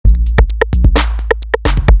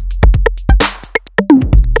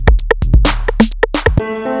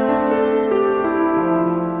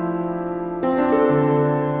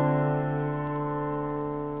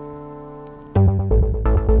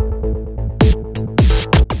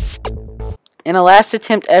In a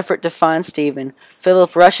last-attempt effort to find Stephen,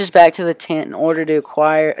 Philip rushes back to the tent in order to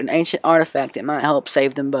acquire an ancient artifact that might help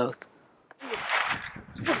save them both.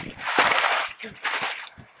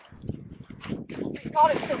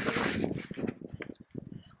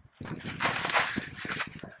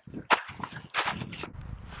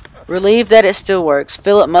 Relieved that it still works,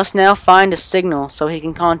 Philip must now find a signal so he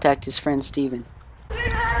can contact his friend Stephen.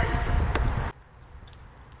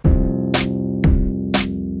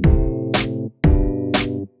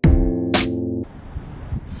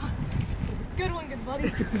 Good one, good buddy.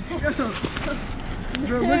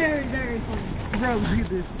 Bro, Very funny. bro, look at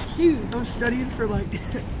this. Dude, I was studying for like a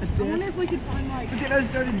test, I wonder if we could find like. but then I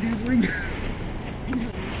started doodling. I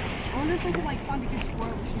wonder if we could like find a good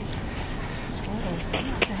squirrel shoot. Squirrel?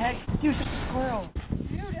 What the heck? Dude, it's just a squirrel.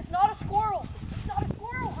 Dude, it's not a squirrel. It's not a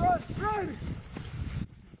squirrel. Run, run!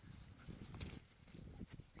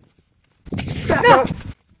 No!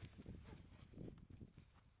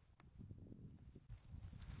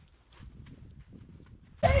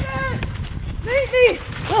 Meet me!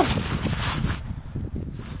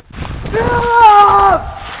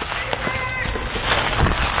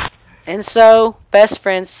 And so, best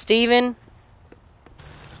friends Stephen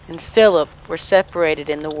and Philip were separated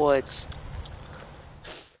in the woods.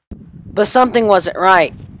 But something wasn't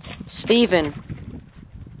right. Stephen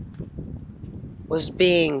was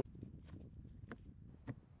being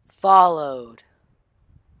followed.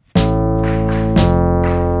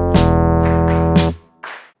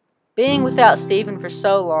 Being without Stephen for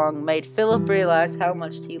so long made Philip realize how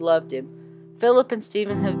much he loved him. Philip and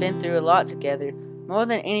Stephen have been through a lot together, more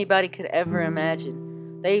than anybody could ever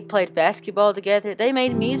imagine. They played basketball together, they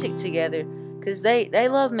made music together, because they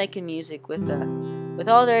love making music with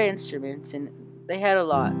all their instruments, and they had a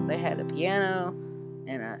lot. They had a piano,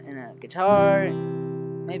 and a guitar,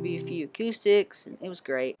 and maybe a few acoustics, and it was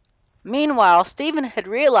great. Meanwhile, Stephen had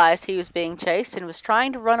realized he was being chased and was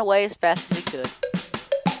trying to run away as fast as he could.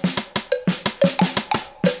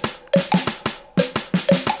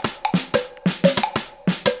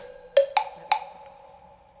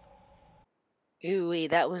 Ooh-wee,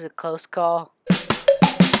 that was a close call.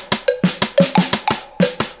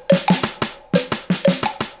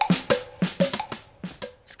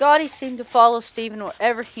 Scotty seemed to follow Stephen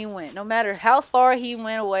wherever he went. No matter how far he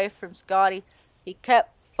went away from Scotty, he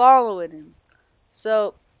kept following him.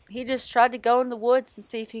 So he just tried to go in the woods and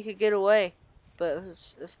see if he could get away. But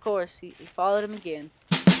of course, he followed him again.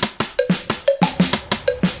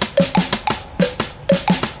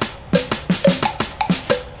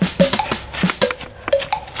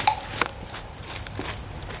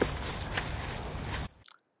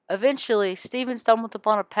 Eventually, Stephen stumbled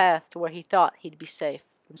upon a path to where he thought he'd be safe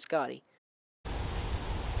from Scotty.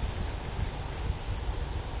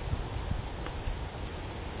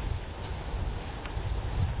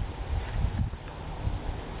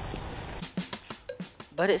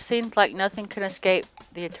 But it seemed like nothing could escape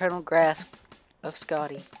the eternal grasp of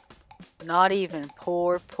Scotty. Not even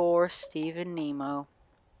poor Stephen Nemo.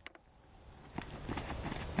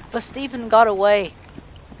 But Stephen got away,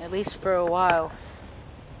 at least for a while.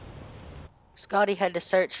 Scotty had to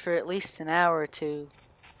search for at least an hour or two,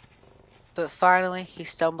 but finally he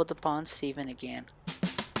stumbled upon Stephen again.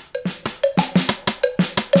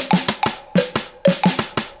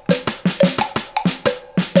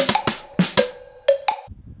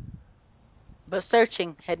 But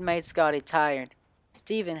searching had made Scotty tired.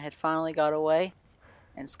 Stephen had finally got away,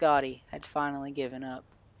 and Scotty had finally given up.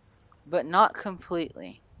 But not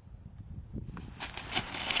completely.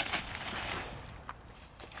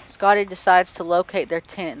 Scotty decides to locate their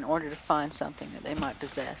tent in order to find something that they might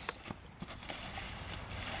possess.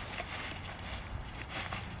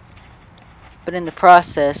 But in the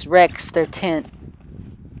process, wrecks their tent.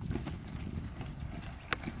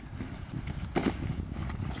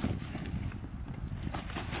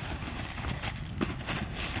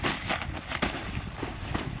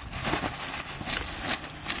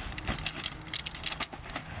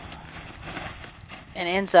 And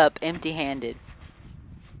ends up empty-handed.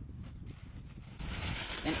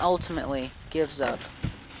 And ultimately gives up.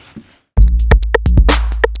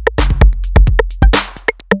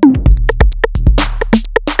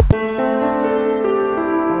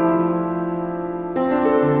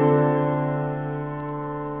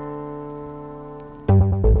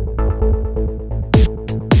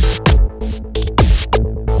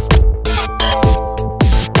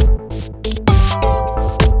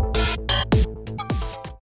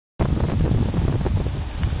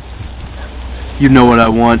 You know what I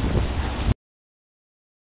want.